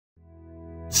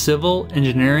Civil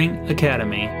Engineering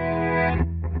Academy.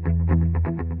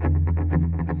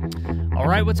 All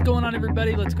right, what's going on,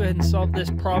 everybody? Let's go ahead and solve this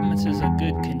problem. This is a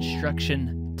good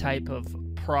construction type of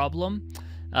problem.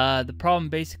 The problem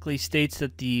basically states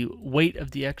that the weight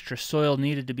of the extra soil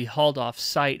needed to be hauled off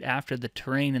site after the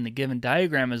terrain in the given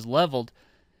diagram is leveled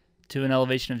to an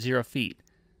elevation of 0 feet.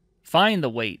 Find the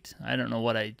weight. I don't know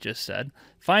what I just said.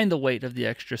 Find the weight of the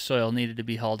extra soil needed to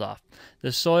be hauled off.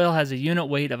 The soil has a unit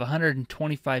weight of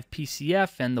 125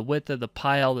 PCF, and the width of the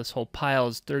pile, this whole pile,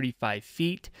 is 35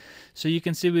 feet. So you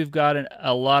can see we've got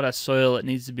a lot of soil that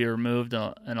needs to be removed,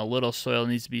 and a little soil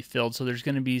needs to be filled. So there's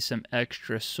going to be some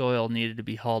extra soil needed to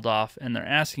be hauled off, and they're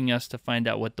asking us to find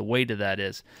out what the weight of that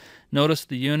is. Notice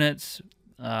the units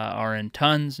are in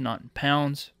tons, not in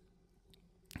pounds.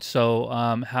 So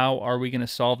how are we going to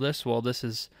solve this? Well, this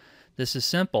is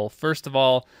simple. First of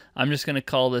all, I'm just going to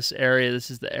call this area,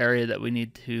 this is the area that we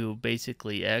need to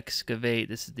basically excavate.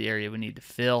 This is the area we need to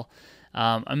fill.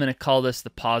 I'm going to call this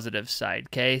the positive side,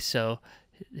 okay? So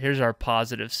here's our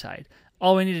positive side.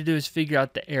 All we need to do is figure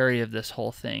out the area of this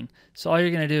whole thing. So all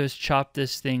you're going to do is chop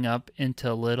this thing up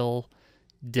into little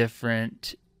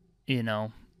different,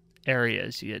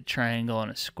 areas. You get a triangle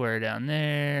and a square down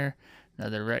there,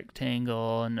 another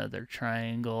rectangle, another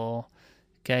triangle.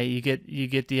 Okay, you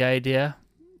get the idea.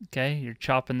 Okay, you're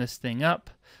chopping this thing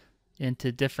up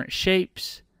into different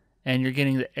shapes, and you're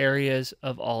getting the areas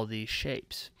of all these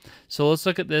shapes. So let's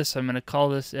look at this. I'm going to call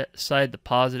this side the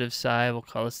positive side. We'll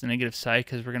call this the negative side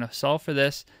because we're going to solve for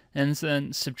this and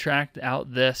then subtract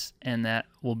out this, and that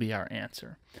will be our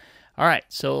answer. All right,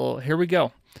 so here we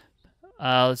go.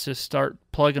 Let's just start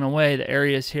plugging away the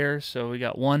areas here. So we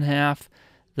got 1/2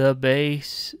 the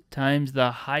base times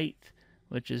the height,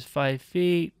 which is 5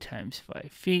 feet, times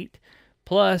 5 feet,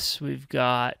 plus we've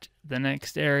got the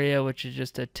next area, which is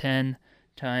just a 10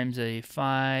 times a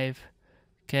 5,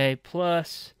 okay,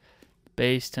 plus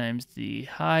base times the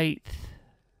height,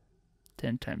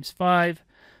 10 times 5,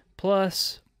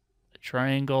 plus a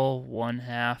triangle,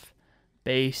 1/2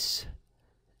 base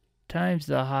times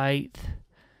the height,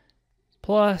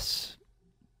 plus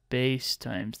base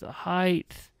times the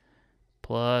height,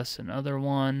 plus another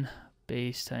one,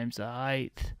 base times the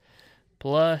height,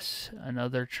 plus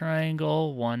another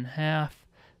triangle, 1/2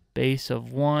 base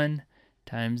of 1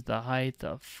 times the height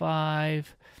of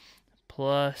 5,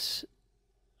 plus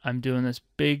I'm doing this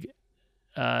big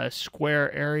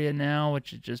square area now,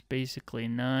 which is just basically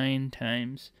 9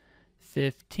 times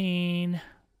 15,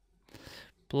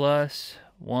 plus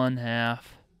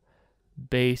 1/2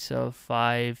 base of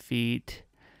 5 feet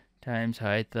times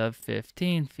height of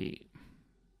 15 feet.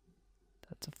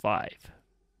 That's a 5.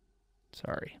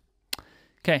 Sorry.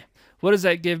 Okay, what does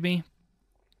that give me?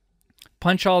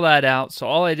 Punch all that out. So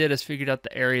all I did is figured out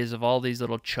the areas of all these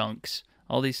little chunks,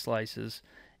 all these slices,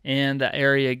 and the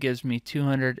area gives me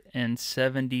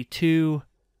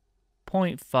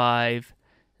 272.5.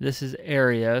 This is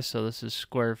area, so this is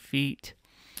square feet.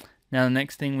 Now the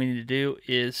next thing we need to do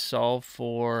is solve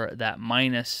for that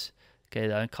minus.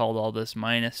 Okay, I called all this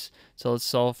minus. So let's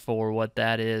solve for what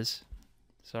that is.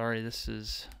 Sorry, this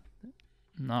is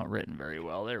not written very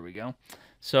well. There we go.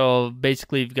 So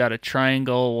basically, you've got a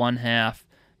triangle, 1/2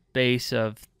 base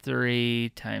of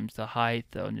 3 times the height,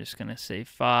 though I'm just going to say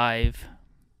 5,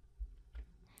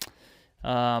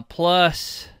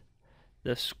 plus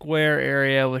the square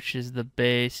area, which is the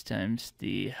base times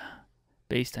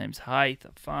height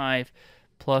of 5,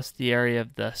 plus the area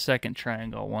of the second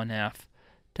triangle, 1/2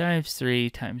 times 3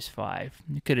 times 5.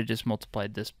 You could have just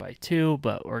multiplied this by 2,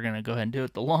 but we're going to go ahead and do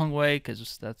it the long way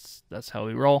because that's how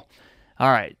we roll.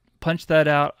 All right, punch that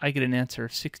out. I get an answer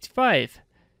of 65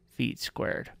 feet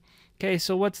squared. Okay,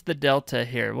 so what's the delta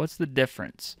here? What's the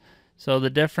difference? So the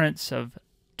difference of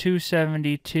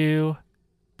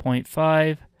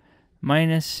 272.5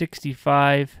 minus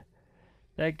 65,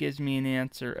 that gives me an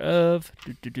answer of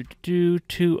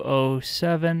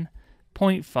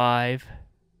 207.5.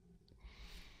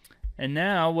 And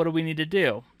now, what do we need to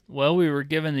do? Well, we were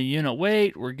given the unit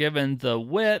weight, we're given the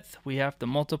width, we have to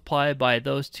multiply by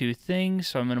those two things,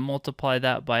 so I'm going to multiply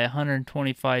that by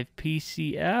 125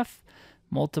 PCF,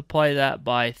 multiply that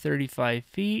by 35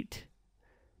 feet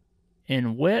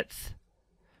in width,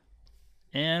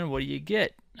 and what do you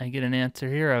get? I get an answer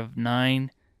here of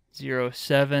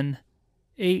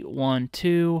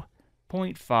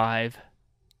 907,812.5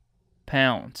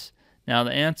 pounds. Now,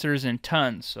 the answer is in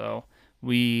tons, so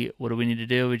what do we need to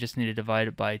do? We just need to divide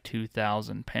it by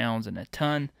 2,000 pounds in a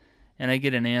ton, and I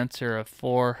get an answer of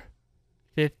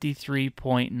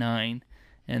 453.9,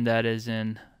 and that is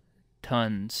in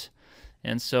tons.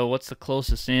 And so what's the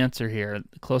closest answer here?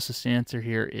 The closest answer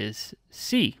here is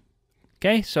C.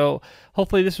 Okay, so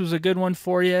hopefully this was a good one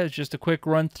for you. It's just a quick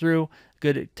run through,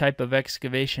 good type of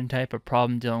excavation type of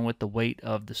problem dealing with the weight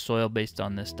of the soil based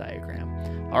on this diagram.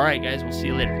 All right, guys, we'll see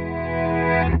you later.